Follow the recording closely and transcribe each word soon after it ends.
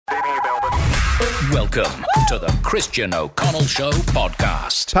Welcome to the Christian O'Connell Show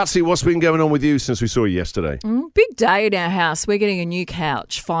podcast. Patsy, what's been going on with you since we saw you yesterday? Big day in our house. We're getting a new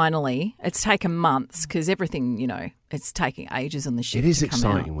couch, finally. It's taken months because everything, it's taking ages on the ship. It is to come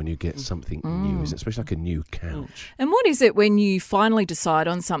exciting out. when you get something new, isn't it? Especially like a new couch. And what is it when you finally decide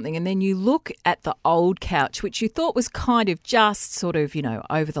on something and then you look at the old couch, which you thought was kind of just sort of,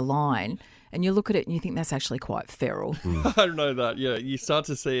 over the line, and you look at it and you think that's actually quite feral. I don't know that. Yeah, you start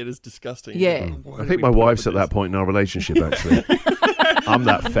to see it as disgusting. Yeah. I think my wife's at that point in our relationship, actually. I'm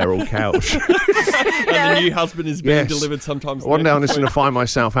that feral couch. And the new husband is being Yes. delivered sometimes. One day I'm just going to find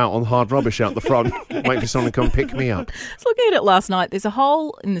myself out on hard rubbish out the front, waiting for someone to come pick me up. I was looking at it last night. There's a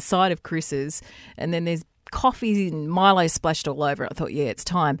hole in the side of Chris's, and then there's coffee and Milo splashed all over it. I thought, yeah, it's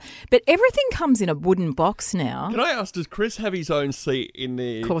time. But everything comes in a wooden box now. Can I ask, does Chris have his own seat in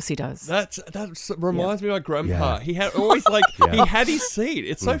the... Of course he does. That reminds me of my grandpa. Yeah. He had always he had his seat.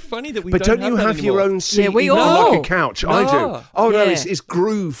 It's so funny that we But don't you that have your anymore. own seat? Yeah, we even all- like a couch. I do. No. Oh no, Yeah. it's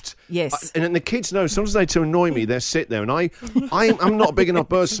grooved. Yes. And then the kids know. Sometimes they to annoy me. They sit there, and I'm not a big enough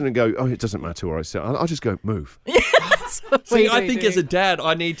person to go. Oh, it doesn't matter where I sit. I'll just go move. See, I think as a dad,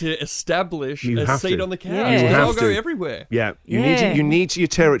 I need to establish You a have seat to. on the couch. Yeah. You because have I'll go to. everywhere. Yeah, Yeah. you need your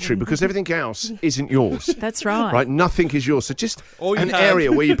territory because everything else isn't yours. That's right. Right, nothing is yours. So just All you an have-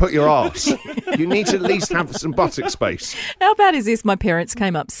 area where you put your arse. You need to at least have some buttock space. How bad is this? My parents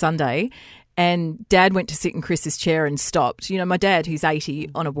came up Sunday and Dad went to sit in Chris's chair and stopped. My dad, who's 80,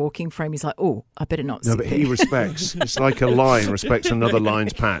 on a walking frame, he's like, oh, I better not No, sit but there. he respects. It's like a lion respects another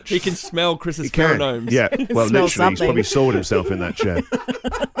lion's patch. He can smell Chris's He can. pheromones. Yeah, well, Smell literally, he's something. probably soiled himself in that chair.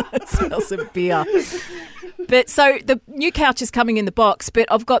 It smells of beer. But so the new couch is coming in the box, but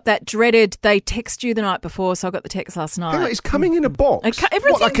I've got that dreaded, they text you the night before, so I got the text last Hang on, night. it's coming in a box.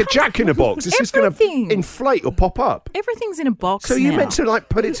 Everything What, like a comes- jack in a box? It's just going to Everything. inflate or pop up. Everything's in a box So now. you're meant to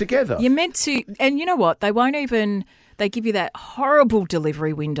put it together. You're meant to, and you know what? They won't even, they give you that horrible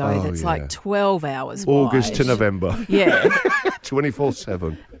delivery window Oh, that's yeah. like 12 hours August wide. to November, Yeah.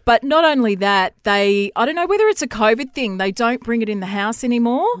 24/7. But not only that, I don't know whether it's a COVID thing, they don't bring it in the house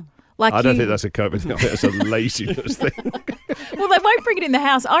anymore. Like I don't think that's a COVID thing. I think that's a laziness thing. Well, they won't bring it in the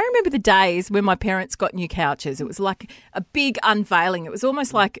house. I remember the days when my parents got new couches. It was like a big unveiling. It was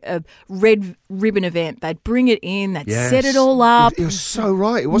almost like a red ribbon event. They'd bring it in, they'd set it all up. You're so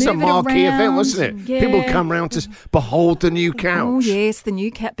right. It was a Move it marquee event, around. wasn't it? Yeah. People come round to behold the new couch. Oh, yes, the new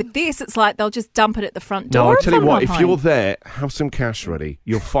couch. But this, it's like they'll just dump it at the front No, door. I tell you I'm what, not if home. you're there, have some cash ready.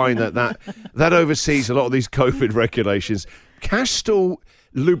 You'll find that oversees a lot of these COVID regulations. Cash still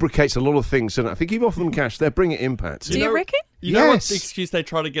lubricates a lot of things, and I think if you offer them cash, they'll bring it in, Patsy. Do you reckon? You know what Yes. the excuse they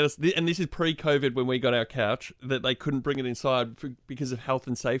try to get us, and this is pre-COVID when we got our couch, that they couldn't bring it inside because of health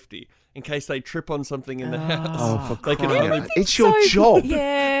and safety, in case they trip on something in the house. Oh, for They can crying out only- loud. It's your job.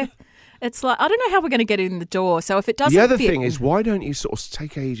 Yeah. It's like, I don't know how we're going to get it in the door. So if it doesn't The other fit, thing is, why don't you sort of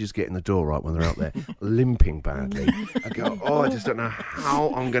take ages getting the door right when they're out there limping badly? I go, I just don't know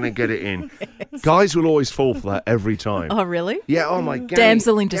how I'm going to get it in. Guys will always fall for that every time. Oh, really? Yeah, oh my God.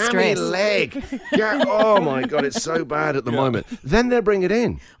 Damsel in distress. leg. Yeah, oh my God, it's so bad at the moment. Then they'll bring it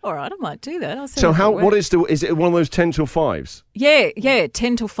in. All right, I might do that. I'll see So if it what works. is it one of those 10 till 5s? Yeah,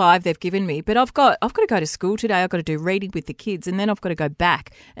 10 till 5 they've given me. But I've got to go to school today. I've got to do reading with the kids, and then I've got to go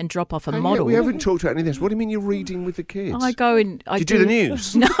back and drop off a model. We haven't talked about any of this. What do you mean you're reading with the kids? I go and Do you do the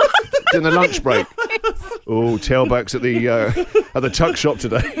news? No. During the lunch break? Oh, tailbacks at the tuck shop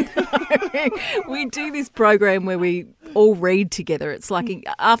today. We do this program where we all read together. It's like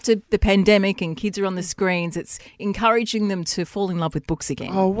after the pandemic and kids are on the screens, it's encouraging them to fall in love with books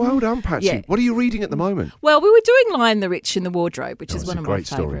again. Oh, well done, Patsy. Yeah. What are you reading at the moment? Well, we were doing Lion the Rich in the Wardrobe, which is it's one a of my great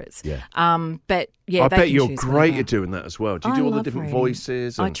story. favourites. Yeah. But yeah, I they bet can you're choose great whatever. at doing that as well. Do you I do all the love different reading.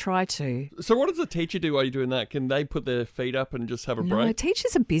 voices? I and- try to. So what does the teacher do while you're doing that? Can they put their feet up and just have a No, break?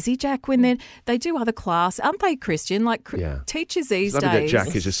 teachers are busy, Jack, when they do other class. Aren't they, Christian? Like Yeah. teachers these It's lovely that days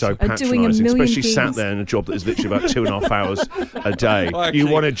Jack is just so are doing a patronising, million especially sat things. there in a job that is literally about 2.5 hours a day. Oh, actually, you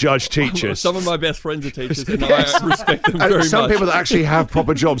want to judge teachers. Some of my best friends are teachers, and I respect them And very some much. people that actually have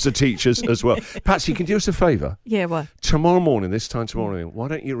proper jobs are teachers as well. Patsy, can you do us a favour? Yeah, what? Tomorrow morning, why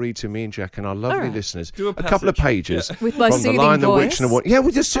don't you read to me and Jack and our lovely right. listeners Do a couple of passage. pages With my from The soothing Lion, the Witch voice? and the Wardrobe. Yeah,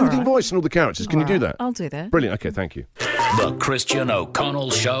 with your soothing right. voice and all the characters. Can you do that? I'll do that. Brilliant. Okay, thank you. The Christian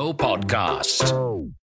O'Connell Show podcast.